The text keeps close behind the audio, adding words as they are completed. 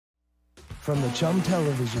From the Chum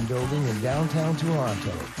Television Building in downtown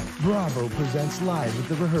Toronto, Bravo presents Live at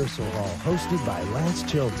the Rehearsal Hall, hosted by Lance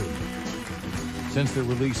Chilton. Since the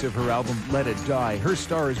release of her album, Let It Die, her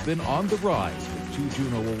star has been on the rise with 2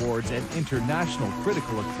 Juno Awards and international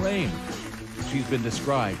critical acclaim. She's been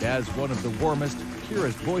described as one of the warmest,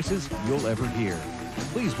 purest voices you'll ever hear.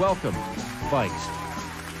 Please welcome Feist.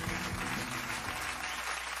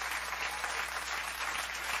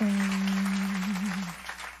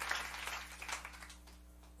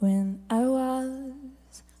 When I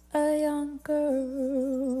was a young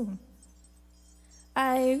girl,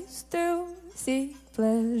 I used to seek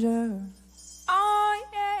pleasure. Oh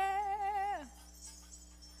yeah.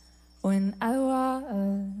 When I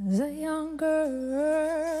was a young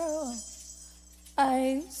girl,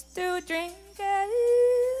 I used to drink it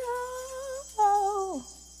all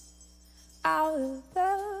out of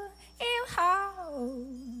the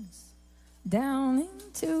house down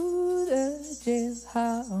into the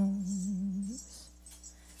jailhouse.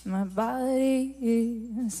 My body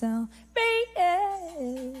is salvation,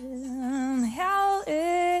 hell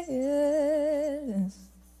is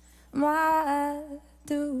my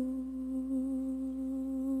doom.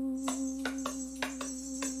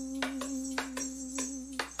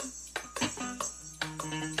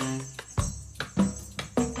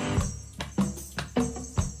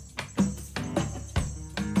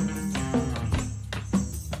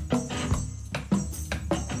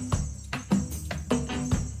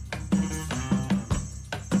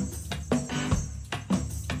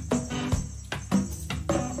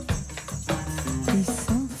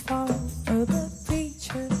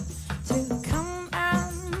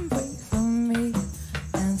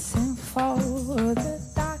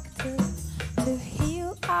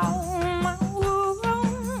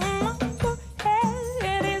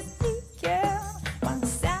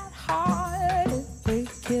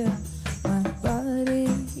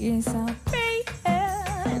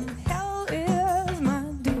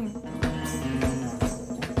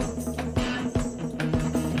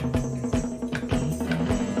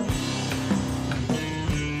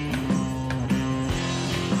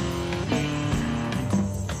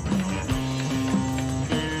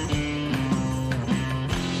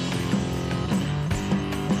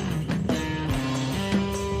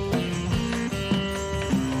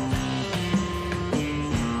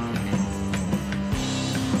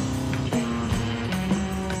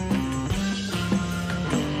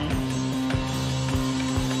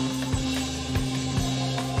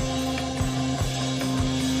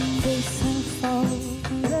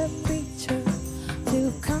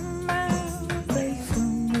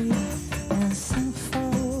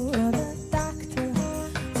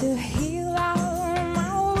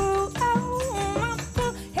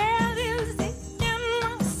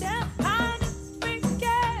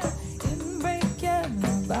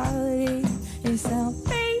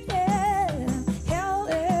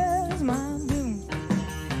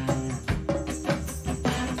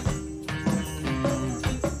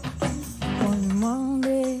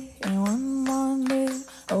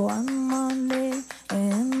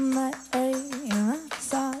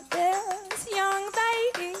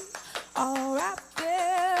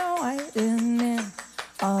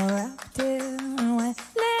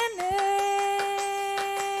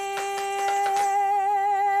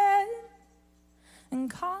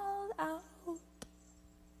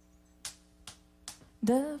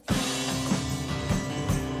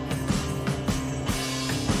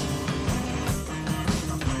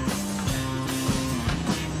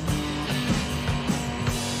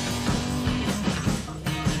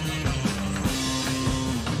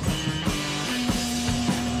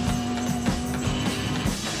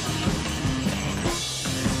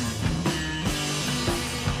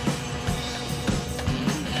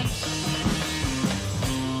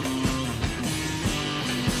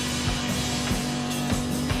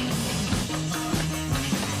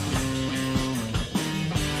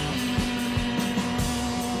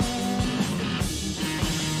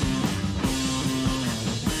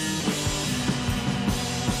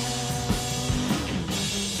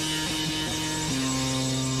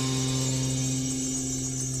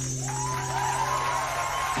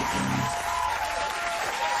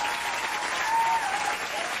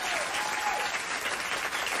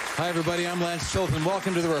 Hi, everybody. I'm Lance Chilton.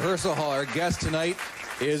 Welcome to the Rehearsal Hall. Our guest tonight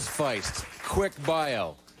is Feist. Quick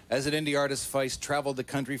bio. As an indie artist, Feist traveled the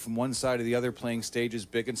country from one side to the other, playing stages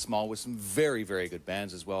big and small with some very, very good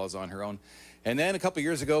bands, as well as on her own. And then a couple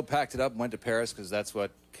years ago, packed it up and went to Paris, because that's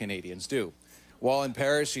what Canadians do. While in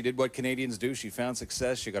Paris, she did what Canadians do. She found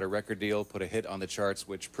success. She got a record deal, put a hit on the charts,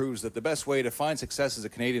 which proves that the best way to find success as a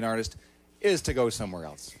Canadian artist is to go somewhere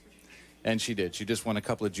else. And she did. She just won a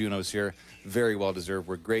couple of Junos here. Very well deserved.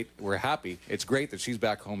 We're happy. It's great that she's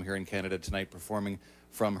back home here in Canada tonight performing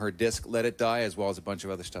from her disc Let It Die, as well as a bunch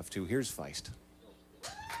of other stuff too. Here's Feist.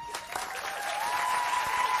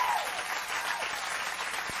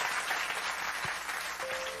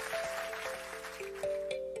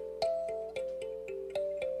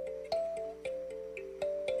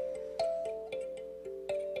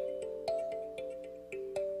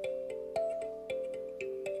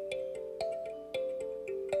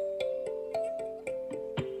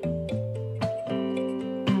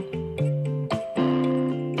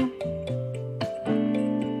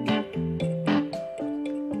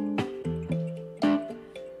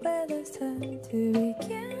 To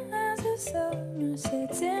begin as a summer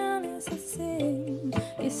sits in as a scene.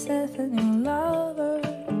 Yourself a new lover.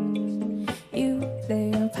 You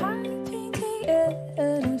play a part painting it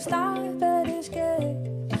a new star, but it's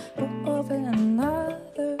good. But over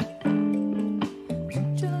another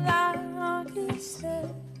July, August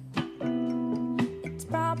said it's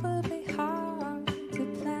probably hard to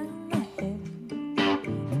plan ahead.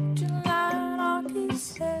 July,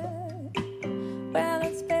 August said, well,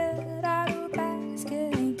 it's better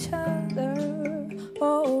each other.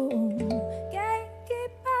 Oh,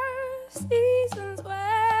 gatekeeper seasons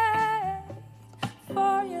wait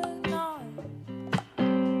for you not.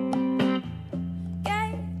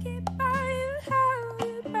 Gatekeeper, you have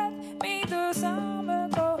your breath, make the summer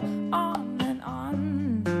go on and on.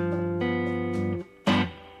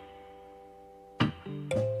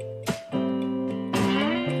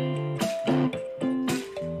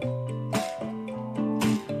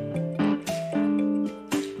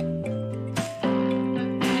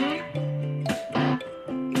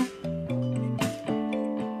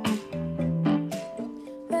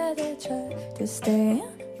 To stay in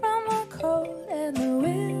from the cold and the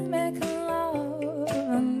wind, making love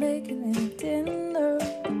and making it dinner.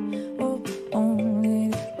 Oh,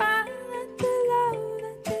 only find that the love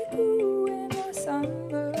that they grew in the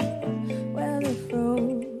summer, well, it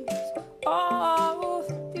froze off.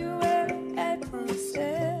 You were April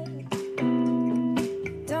said,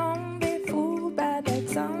 don't be fooled by that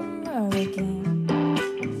summer again.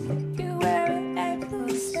 You were April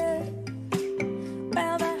said,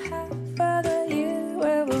 well, the half of the year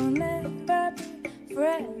where we'll never be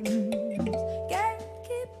friends.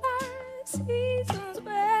 Gatekeeper seasons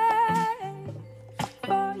wait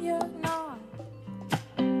for you not.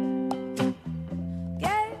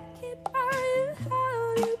 Gatekeeper, you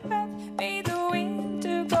hold your breath, may the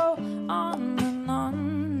winter go on and on.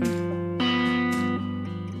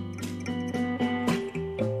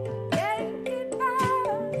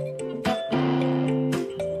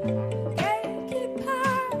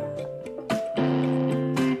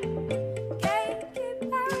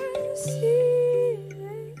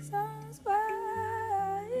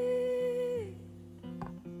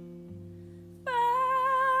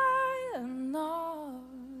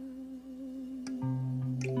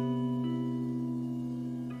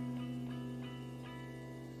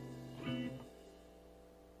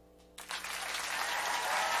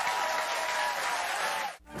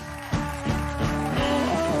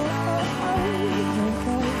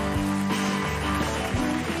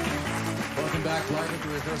 Live at the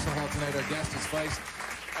Rehearsal Hall tonight. Our guest is Feist.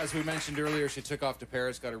 As we mentioned earlier, she took off to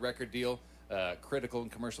Paris, got a record deal, critical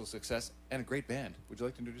and commercial success, and a great band. Would you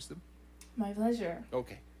like to introduce them? My pleasure.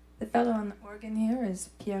 Okay. The fellow on the organ here is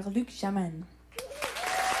Pierre-Luc Jamin.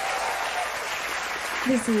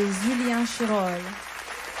 This is Julien Chirol.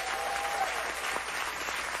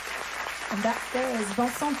 And that there is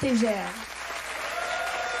Vincent Tégère.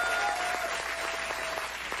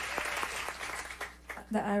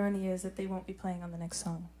 The irony is that they won't be playing on the next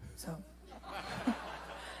song, so.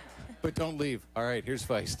 But don't leave. All right, here's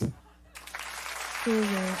Feist.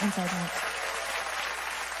 Here's your inside note.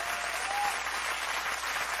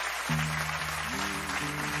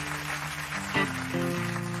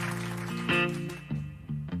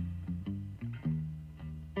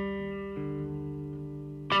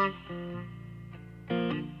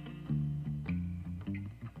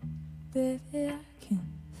 Baby, I can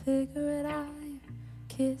figure it out.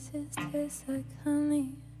 Kisses taste like honey.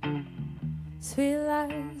 Sweet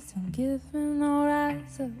lies don't give me no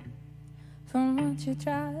rise up from what you're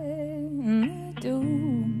trying to do.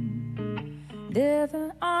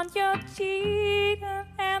 Living on your cheek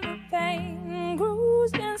and the pain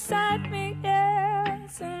grows inside me. Yeah,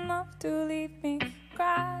 it's enough to leave me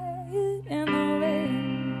crying in the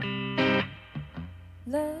rain.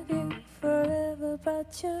 Love you forever,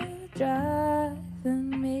 but you're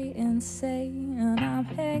driving me insane, and I'm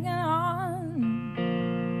hanging on.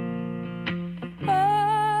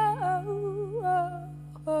 Oh,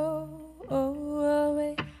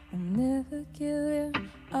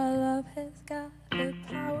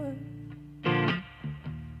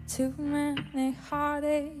 Too many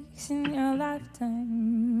heartaches in your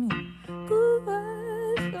lifetime. Good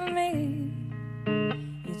for me.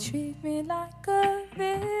 You treat me like a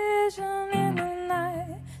vision in the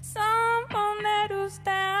night. Someone that will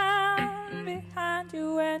stand behind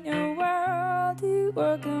you when your world is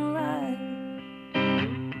working right.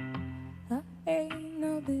 I ain't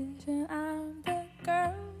no vision, I'm the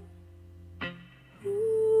girl who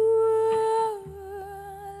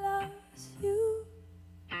loves you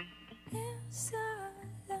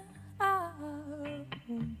inside and out,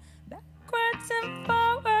 backwards and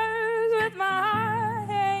forwards with my heart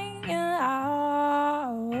hanging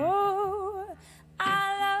out. I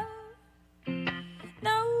love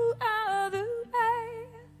no other way.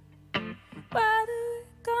 What are we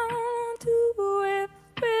gonna do if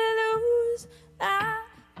we lose that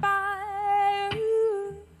fire?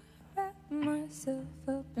 Wrap myself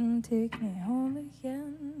up and take me home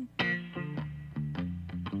again.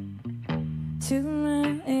 Too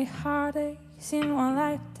many heartaches in one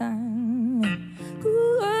lifetime.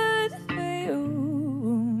 Good for you.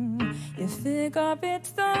 You figure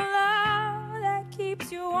it's the love that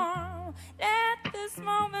keeps you warm. Let this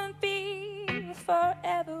moment be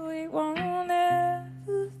forever. We won't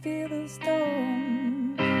ever feel the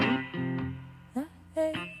storm. I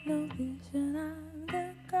ain't no vision, I'm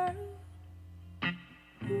the girl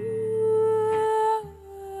who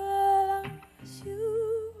loves you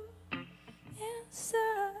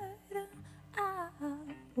inside and out,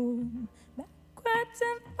 backwards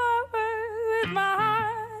and forwards with my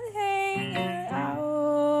heart hanging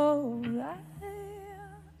out. I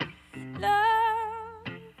love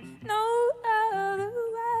no other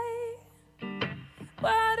way.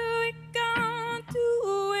 What are we gonna do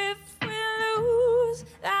if we lose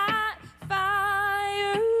that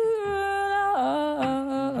fire?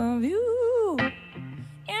 Love you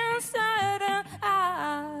inside and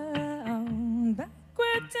out,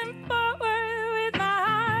 backwards and forward with my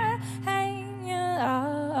heart hanging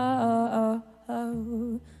out. I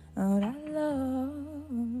love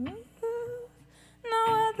no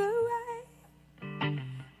other way.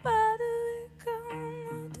 What are we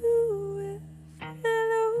gonna do if we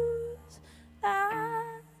lose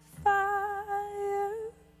that fire?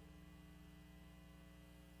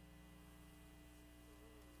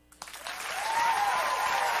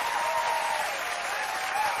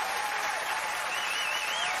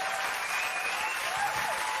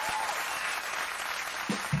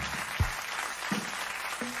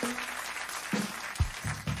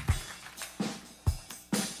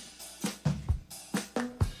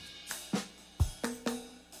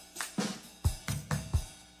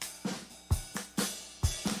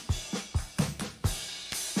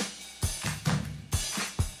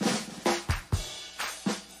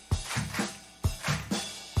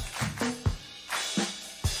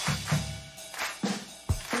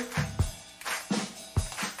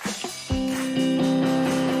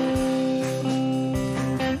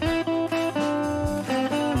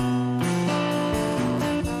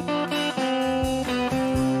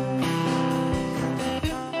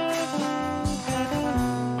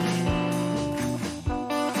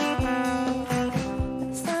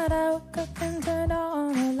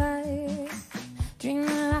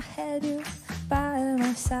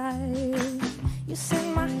 You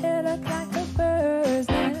sing my head up like a bird's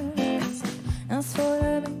nest, and sort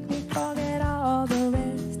of make me forget all the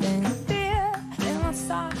rest. And you did, and I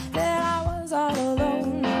saw that I was all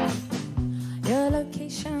alone. Your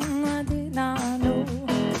location I did not know.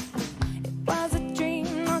 It was a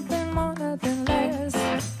dream, nothing more, nothing less.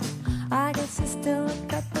 I guess it's still a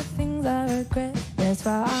couple things I regret. That's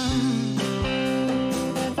why I'm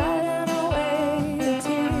fighting away the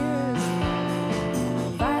tears,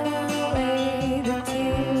 fighting away the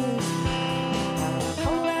tears,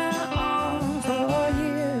 holding on for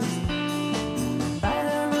years,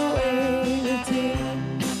 fighting away the tears.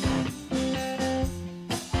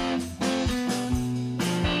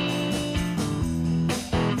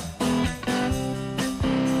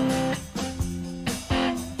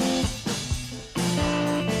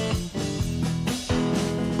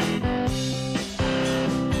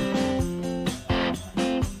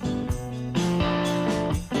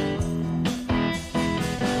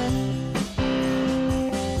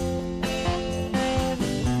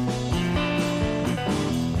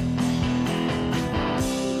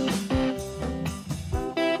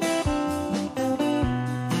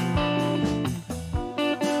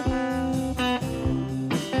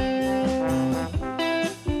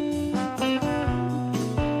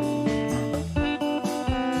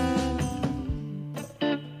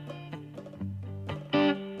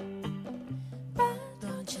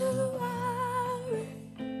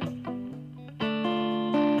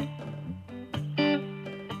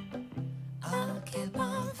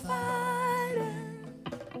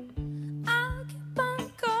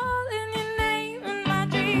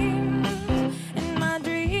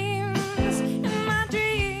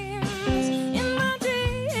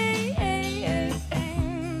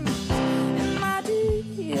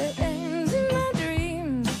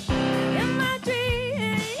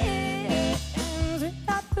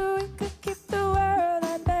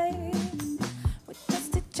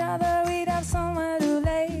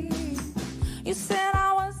 You said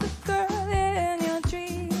I was the girl in your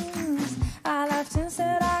dreams. I laughed and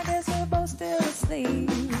said, I guess we're both still asleep.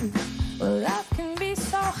 Well, love can be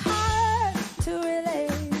so hard to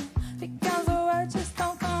relate because the words just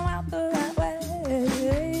don't come out the right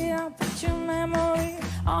way. I'll put your memory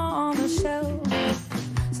on the shelf.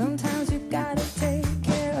 Sometimes you gotta take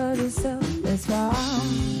care of yourself. That's why I'm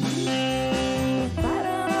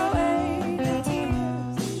fighting away the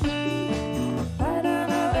tears,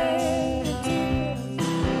 fighting away the tears,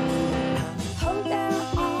 holding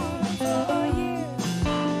on for a year,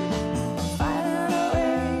 fighting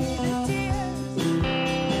away the tears,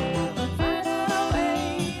 fighting away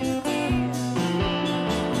the tears,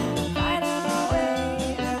 fighting away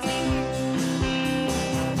the tears,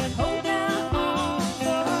 holding on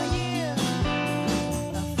for a year,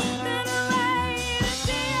 fighting away the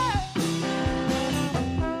tears.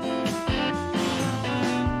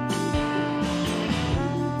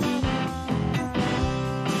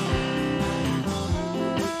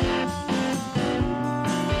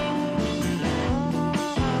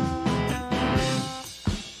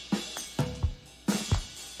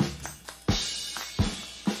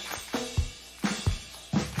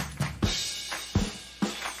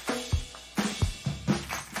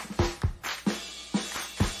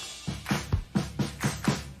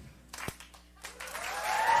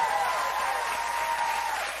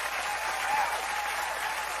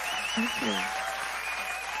 Thank you.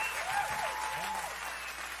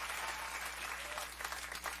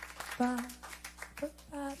 Ba, ba,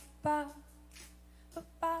 ba, ba, ba,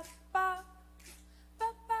 ba, ba, ba,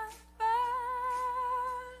 ba, ba.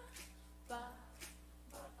 Ba,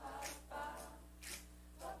 ba, ba, ba,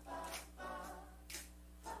 ba, ba, ba,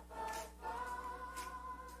 ba, ba, ba.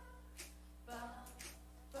 Ba,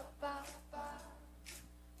 ba, ba, ba,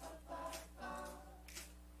 ba, ba, ba.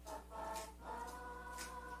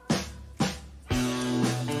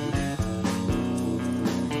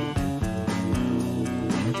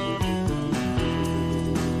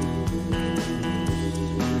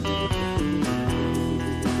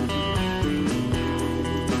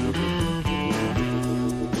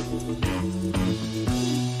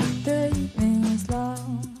 The evening was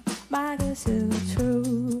long, I guess it was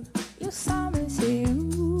true. You saw me see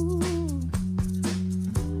you.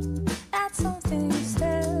 That's something you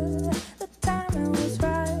said. The timing was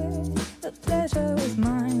right, the pleasure was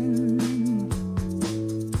mine.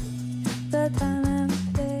 The time and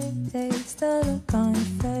place, the look on your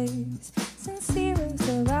face, sincere as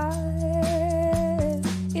the light.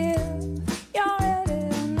 If you're ready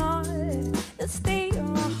or not, the state of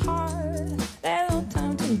my heart, there's no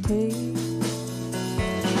time to take.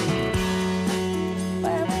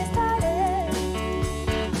 Where we started,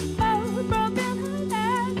 both broken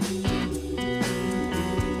hearted.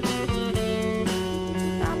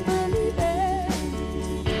 I believe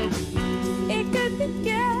it could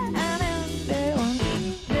begin and end one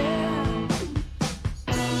day.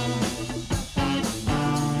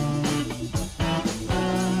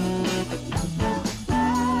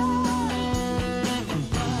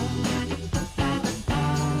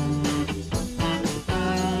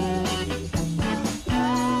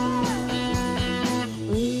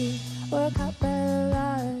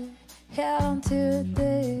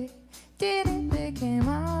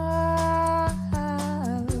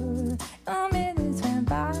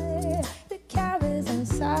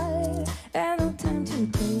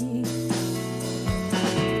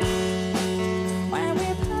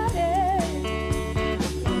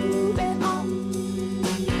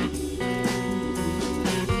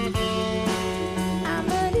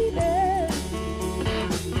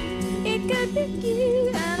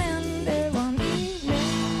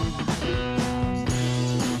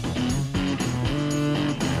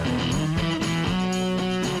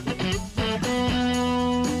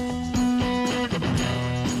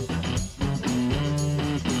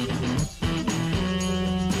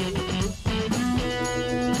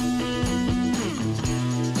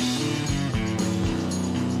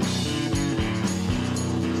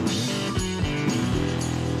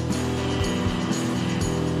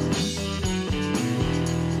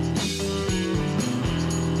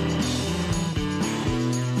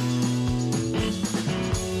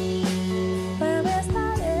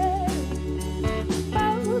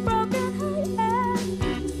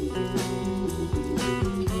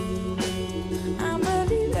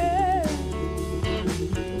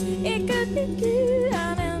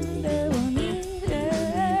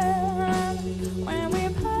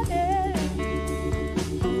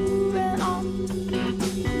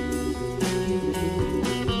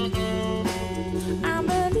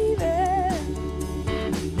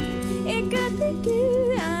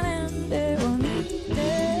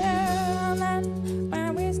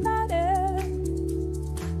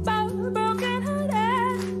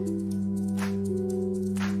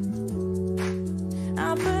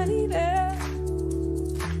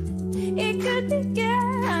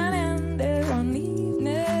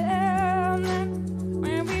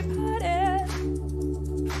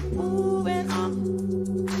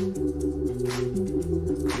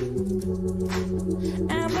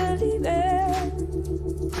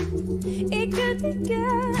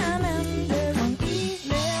 again, and it won't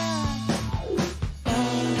easily.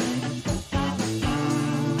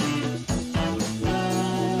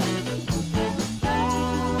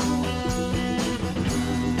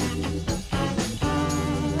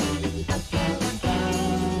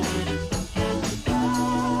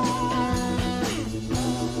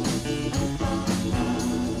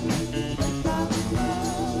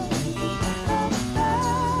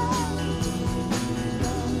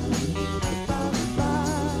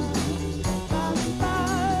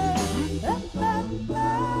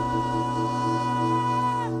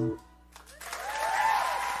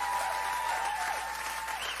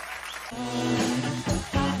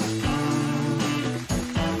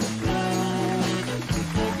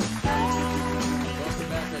 Welcome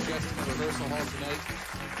back. Our guest in the rehearsal hall tonight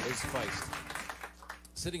is Feist.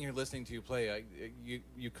 Sitting here listening to you play,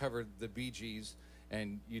 you cover the Bee Gees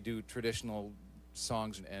and you do traditional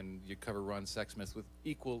songs and you cover Ron Sexsmith with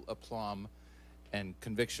equal aplomb and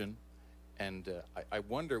conviction. And I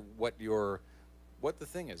wonder what the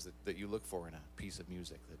thing is that you look for in a piece of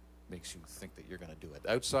music that makes you think that you're going to do it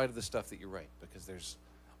outside of the stuff that you write, because there's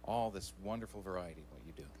all this wonderful variety in what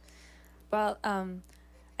you do. Well,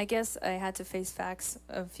 I guess I had to face facts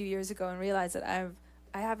a few years ago and realize that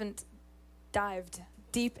I haven't dived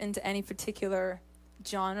deep into any particular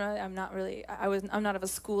genre. I'm not of a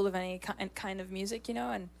school of any kind of music, you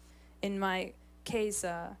know. And in my case,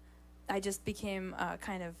 I just became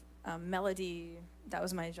kind of melody. That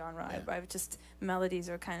was my genre. Yeah. I've just melodies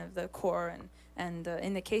are kind of the core. And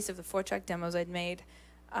in the case of the 4-track demos I'd made,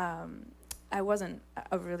 I wasn't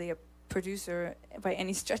really a producer by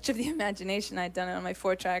any stretch of the imagination. I'd done it on my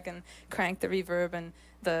 4-track and cranked the reverb and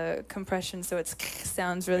the compression so it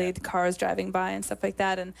sounds really, the cars driving by and stuff like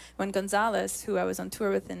that. And when Gonzalez, who I was on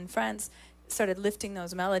tour with in France, started lifting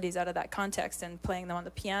those melodies out of that context and playing them on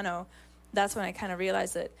the piano, that's when I kind of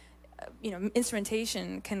realized that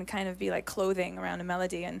instrumentation can kind of be like clothing around a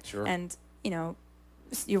melody. And Sure. And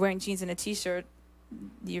you're wearing jeans and a t-shirt,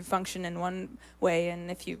 you function in one way, and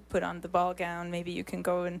if you put on the ball gown, maybe you can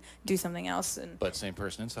go and do something else. But same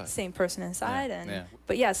person inside. Same person inside. Yeah, And yeah.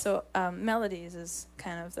 But yeah, so melodies is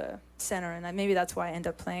kind of the center, and maybe that's why I end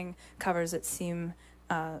up playing covers that seem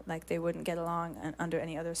like they wouldn't get along under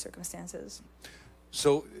any other circumstances.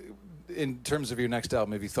 So, in terms of your next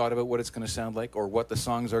album, have you thought about what it's going to sound like or what the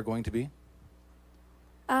songs are going to be?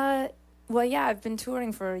 Well, yeah, I've been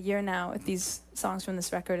touring for a year now with these songs from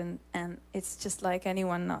this record, and it's just like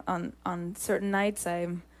anyone. On certain nights,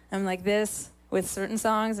 I'm like this with certain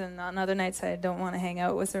songs, and on other nights, I don't want to hang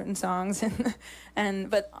out with certain songs.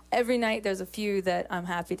 But every night, there's a few that I'm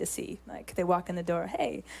happy to see. Like they walk in the door,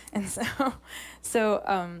 hey, and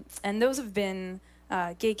and those have been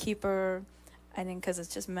Gatekeeper, I think, because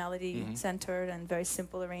it's just melody centered and very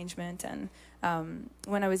simple arrangement. And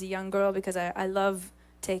when I was a young girl, because I love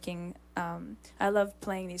taking, I love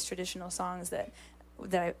playing these traditional songs that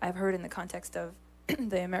I've heard in the context of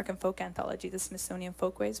the American Folk Anthology, the Smithsonian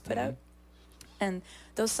Folkways put out. And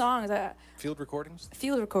those songs, Field recordings?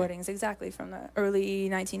 Field recordings, exactly, from the early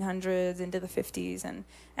 1900s into the 50s,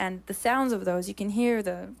 and the sounds of those, you can hear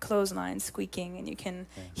the clotheslines squeaking, and you can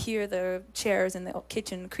hear the chairs in the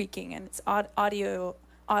kitchen creaking, and it's audible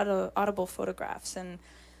photographs, and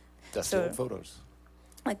Dusty old photos.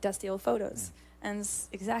 like dusty old photos. And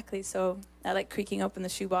exactly, so I like creaking open the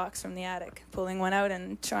shoebox from the attic, pulling one out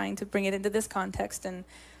and trying to bring it into this context. And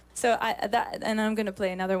so I'm going to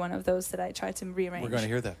play another one of those that I tried to rearrange. We're going to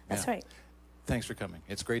hear that. That's right. Thanks for coming.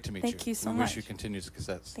 It's great to meet you. Thank you so we much. wish you continued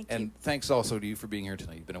success. Thank and you. thanks also to you for being here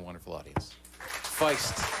tonight. You've been a wonderful audience.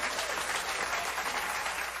 Feist.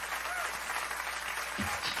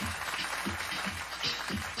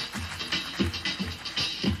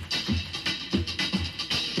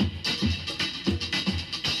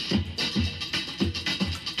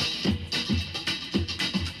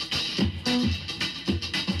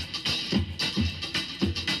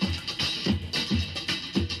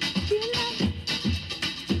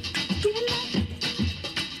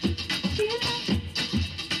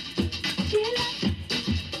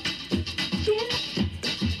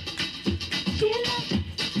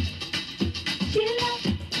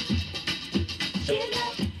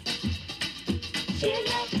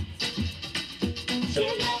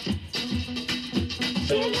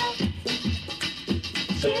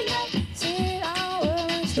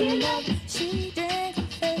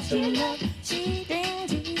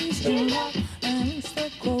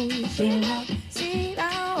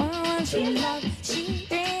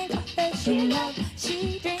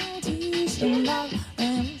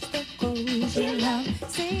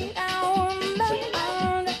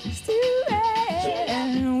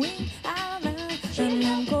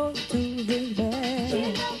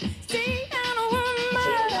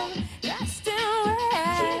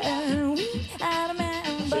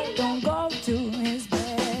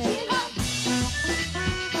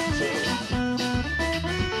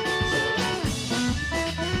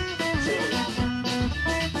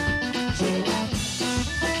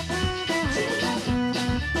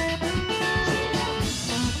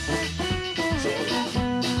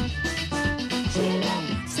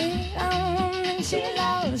 woman she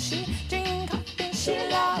loves, she drink coffee, she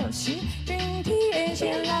loves, she drink tea,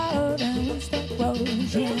 she loves, and what's the road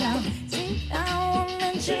she loves. See that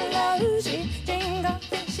woman she loves, she drink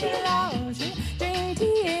coffee, she loves, she drink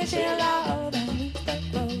tea, she loves, and what's the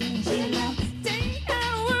road she loves. See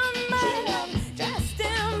that woman dressed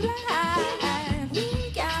in black, we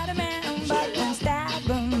got a man, but don't stab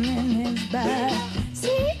him in his back.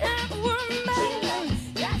 See that woman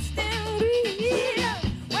dressed in green,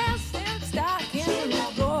 well, silk stockings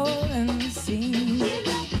with golden seams.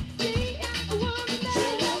 See that woman, see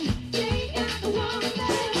that woman, see that woman, see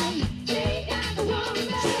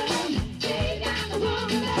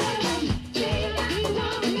that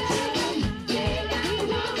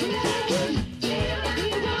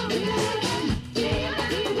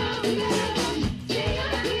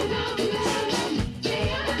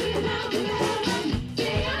woman, see that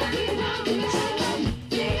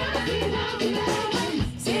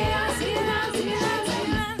woman,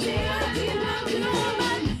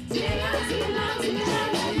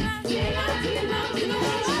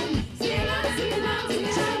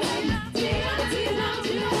 see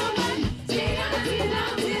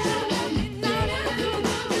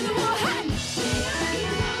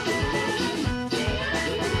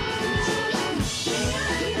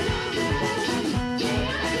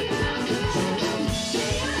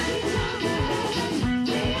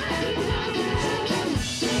that woman, see that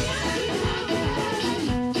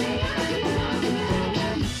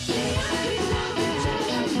woman,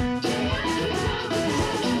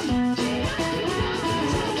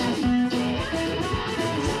 see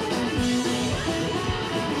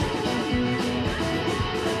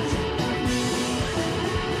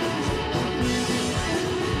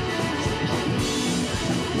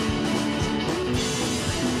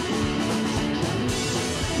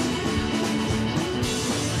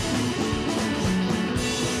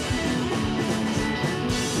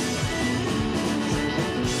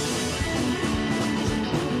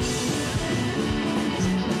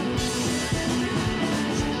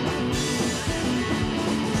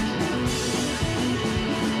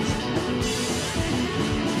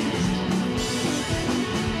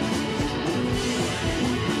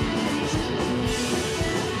woman,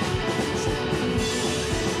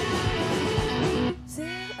 see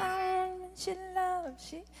she loves,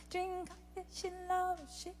 she drink coffee, she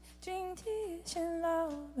loves, she drink tea, she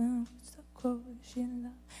loves, and what's the quote she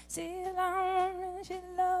loves. See that woman she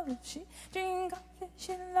loves, she drink coffee,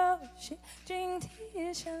 she loves, she drink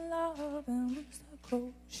tea, she loves, and what's the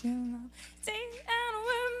quote she loves. See that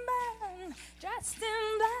woman dressed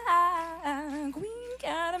in black, we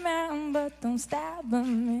got a man, but don't stab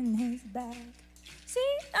him in his back.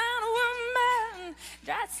 See that woman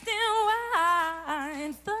dressed in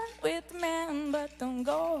white, flirt with the man, but don't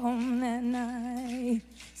go home that night.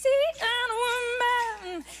 See that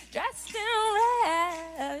woman dressed in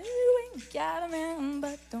red, you ain't got a man,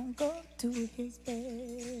 but don't go to his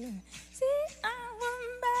bed. See that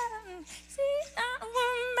woman, see that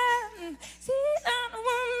woman, see that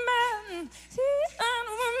woman, see that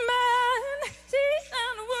woman, see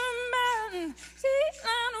that woman, see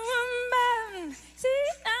that woman, see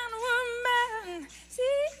that woman,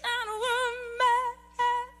 see that woman.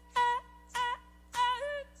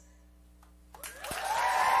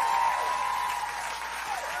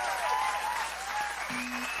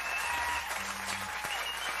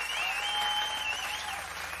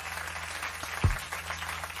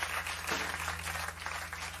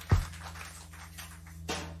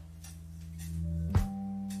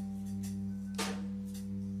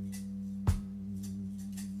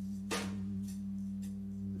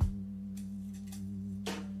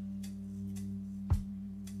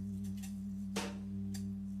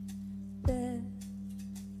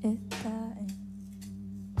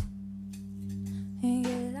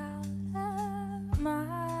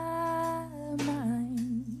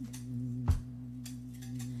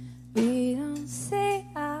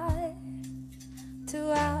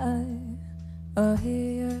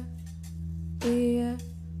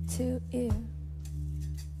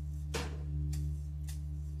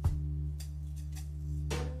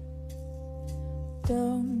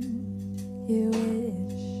 Don't you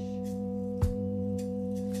wish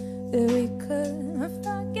that we could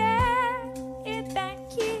forget that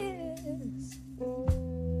kiss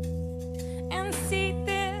and see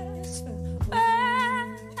this for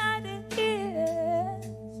what it is?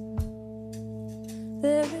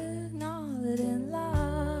 There is knowledge in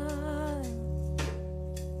life.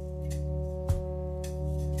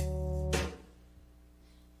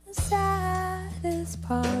 The saddest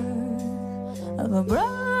part of a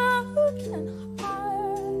broken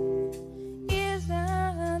heart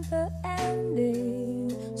isn't the ending.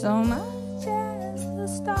 so much as the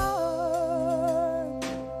stars.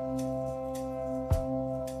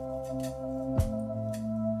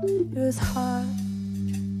 It was hard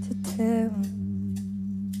to tell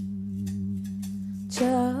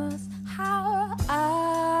just how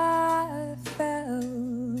I felt,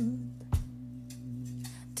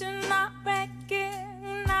 to not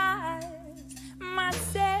recognize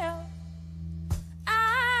myself.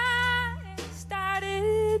 I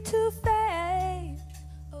started to fade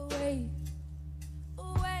away,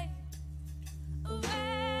 away,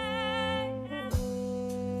 away.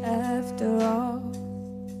 After all,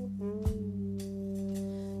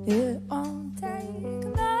 it won't take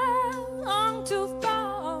long to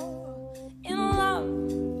fall in love,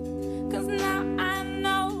 'cause now I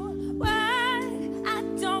know what I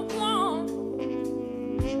don't want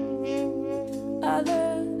other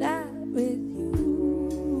than with you.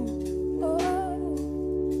 Oh,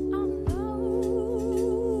 no.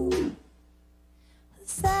 The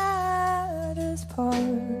saddest part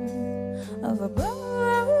of a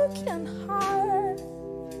broken heart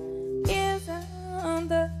isn't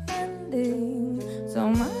the ending so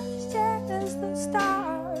much as the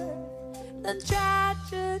start. The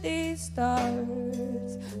tragedy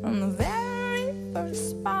starts from the very first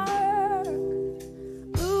spark,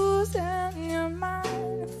 losing your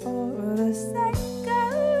mind for the sake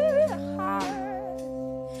of your heart.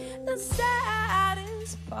 The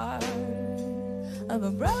saddest part of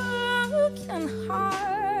a broken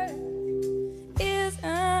heart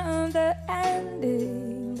isn't the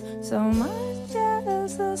ending so much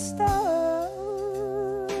as the start.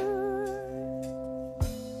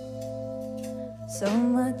 So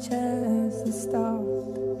much as the start.